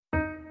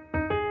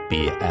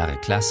BR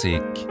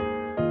Klassik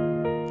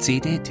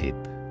CD-Tipp.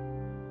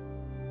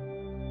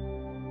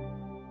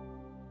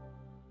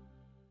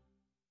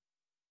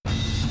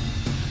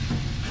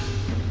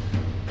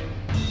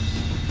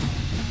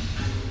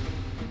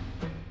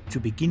 Zu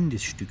Beginn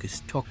des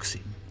Stückes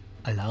Tocsin,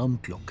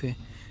 Alarmglocke,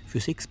 für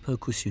 6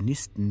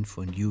 Perkussionisten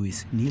von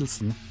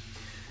Nielson,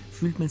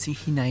 fühlt man sich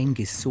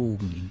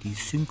hineingesogen in die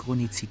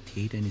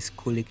Synchronizität eines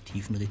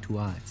kollektiven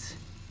Rituals.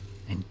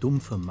 Ein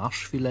dumpfer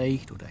Marsch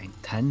vielleicht oder ein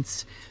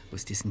Tanz,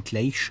 aus dessen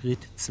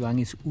Gleichschrittzwang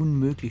es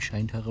unmöglich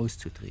scheint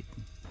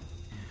herauszutreten.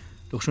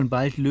 Doch schon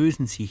bald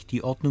lösen sich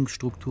die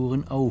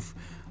Ordnungsstrukturen auf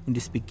und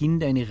es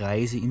beginnt eine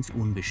Reise ins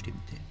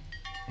Unbestimmte.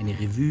 Eine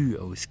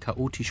Revue aus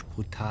chaotisch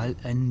brutal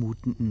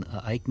anmutenden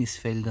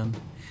Ereignisfeldern,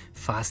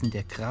 Phasen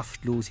der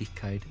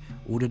Kraftlosigkeit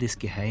oder des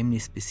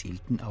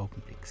geheimnisbeseelten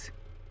Augenblicks.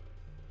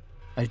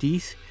 All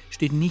dies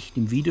steht nicht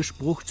im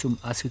Widerspruch zum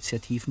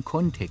assoziativen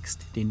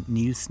Kontext, den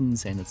Nielson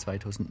seiner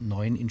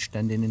 2009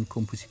 entstandenen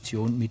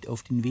Komposition mit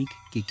auf den Weg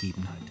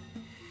gegeben hat.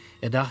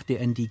 Er dachte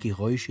an die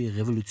Geräusche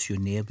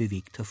revolutionär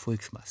bewegter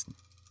Volksmassen.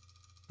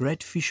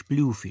 Redfish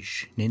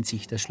Bluefish nennt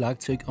sich das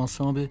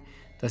Schlagzeugensemble,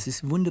 das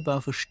es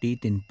wunderbar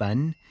versteht, den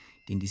Bann,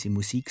 den diese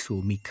Musik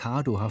so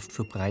mikadohaft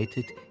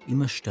verbreitet,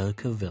 immer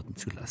stärker werden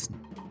zu lassen.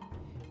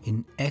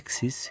 In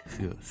Axis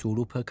für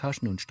Solo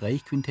Perkussion und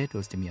Streichquintett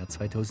aus dem Jahr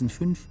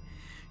 2005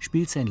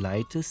 spielt sein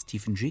Leiter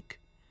Schick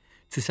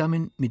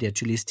zusammen mit der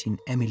Cellistin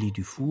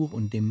DuFour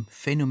und dem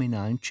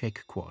phänomenalen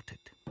Schick Quartet.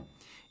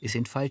 Es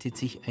entfaltet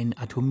sich ein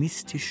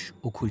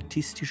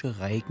atomistisch-okkultistischer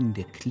Reigen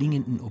der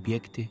klingenden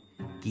Objekte,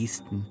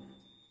 Gesten,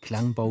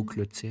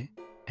 Klangbauklötze,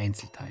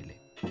 Einzelteile.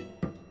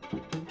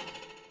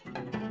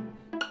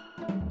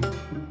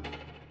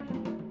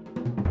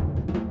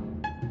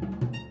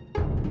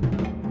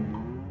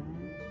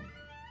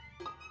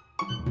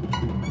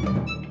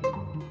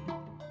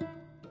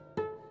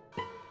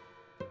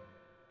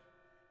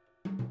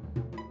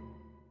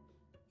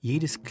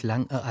 Jedes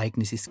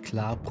Klangereignis ist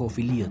klar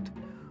profiliert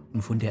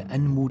und von der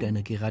Anmut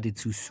einer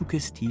geradezu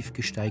suggestiv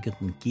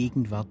gesteigerten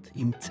Gegenwart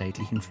im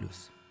zeitlichen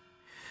Fluss.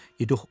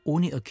 Jedoch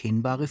ohne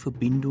erkennbare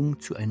Verbindung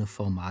zu einer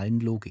formalen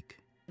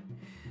Logik.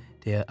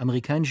 Der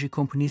amerikanische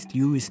Komponist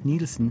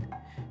Nielson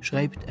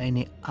schreibt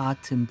eine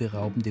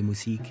atemberaubende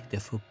Musik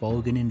der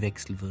verborgenen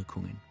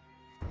Wechselwirkungen.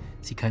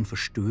 Sie kann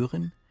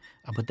verstören,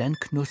 aber dann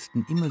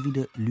knosten immer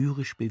wieder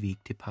lyrisch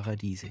bewegte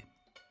Paradiese.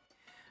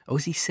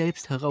 Aus sich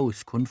selbst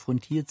heraus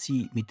konfrontiert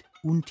sie mit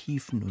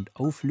Untiefen und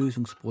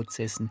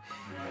Auflösungsprozessen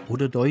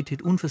oder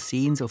deutet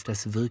unversehens auf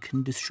das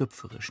Wirken des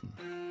Schöpferischen,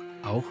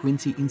 auch wenn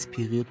sie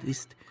inspiriert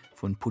ist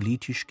von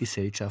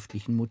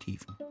politisch-gesellschaftlichen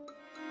Motiven.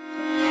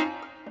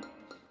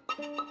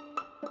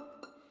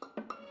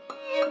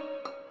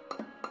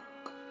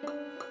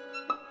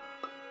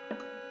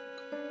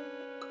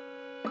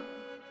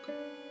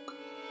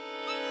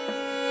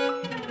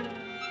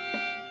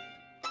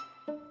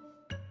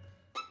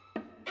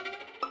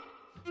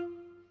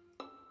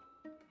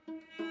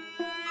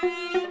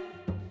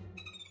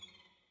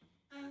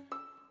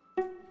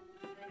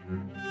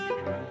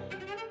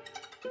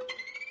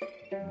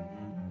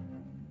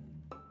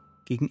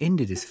 Gegen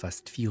Ende des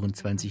fast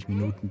 24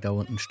 Minuten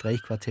dauernden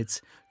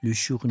Streichquartetts Le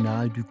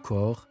Journal du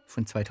Corps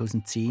von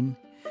 2010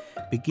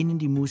 beginnen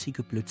die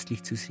Musiker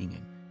plötzlich zu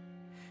singen.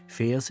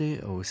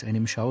 Verse aus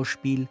einem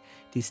Schauspiel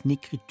des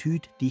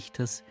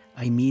Negritude-Dichters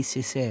Aimé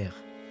Césaire,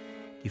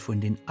 die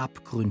von den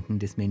Abgründen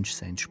des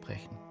Menschseins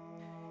sprechen.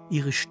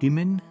 Ihre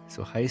Stimmen,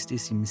 so heißt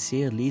es im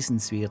sehr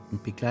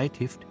lesenswerten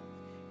Begleitheft,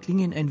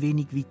 klingen ein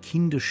wenig wie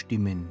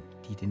Kinderstimmen,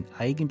 die den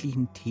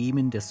eigentlichen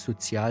Themen der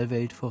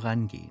Sozialwelt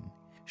vorangehen.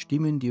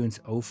 Stimmen, die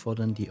uns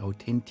auffordern, die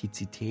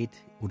Authentizität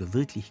oder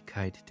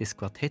Wirklichkeit des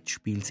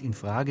Quartettspiels in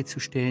Frage zu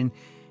stellen,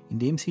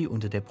 indem sie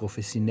unter der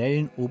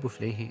professionellen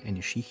Oberfläche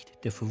eine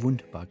Schicht der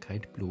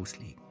Verwundbarkeit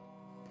bloßlegen.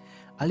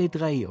 Alle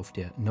 3 auf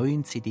der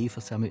neuen CD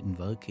versammelten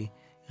Werke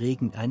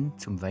regen an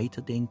zum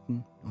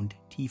Weiterdenken und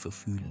tiefer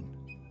Fühlen.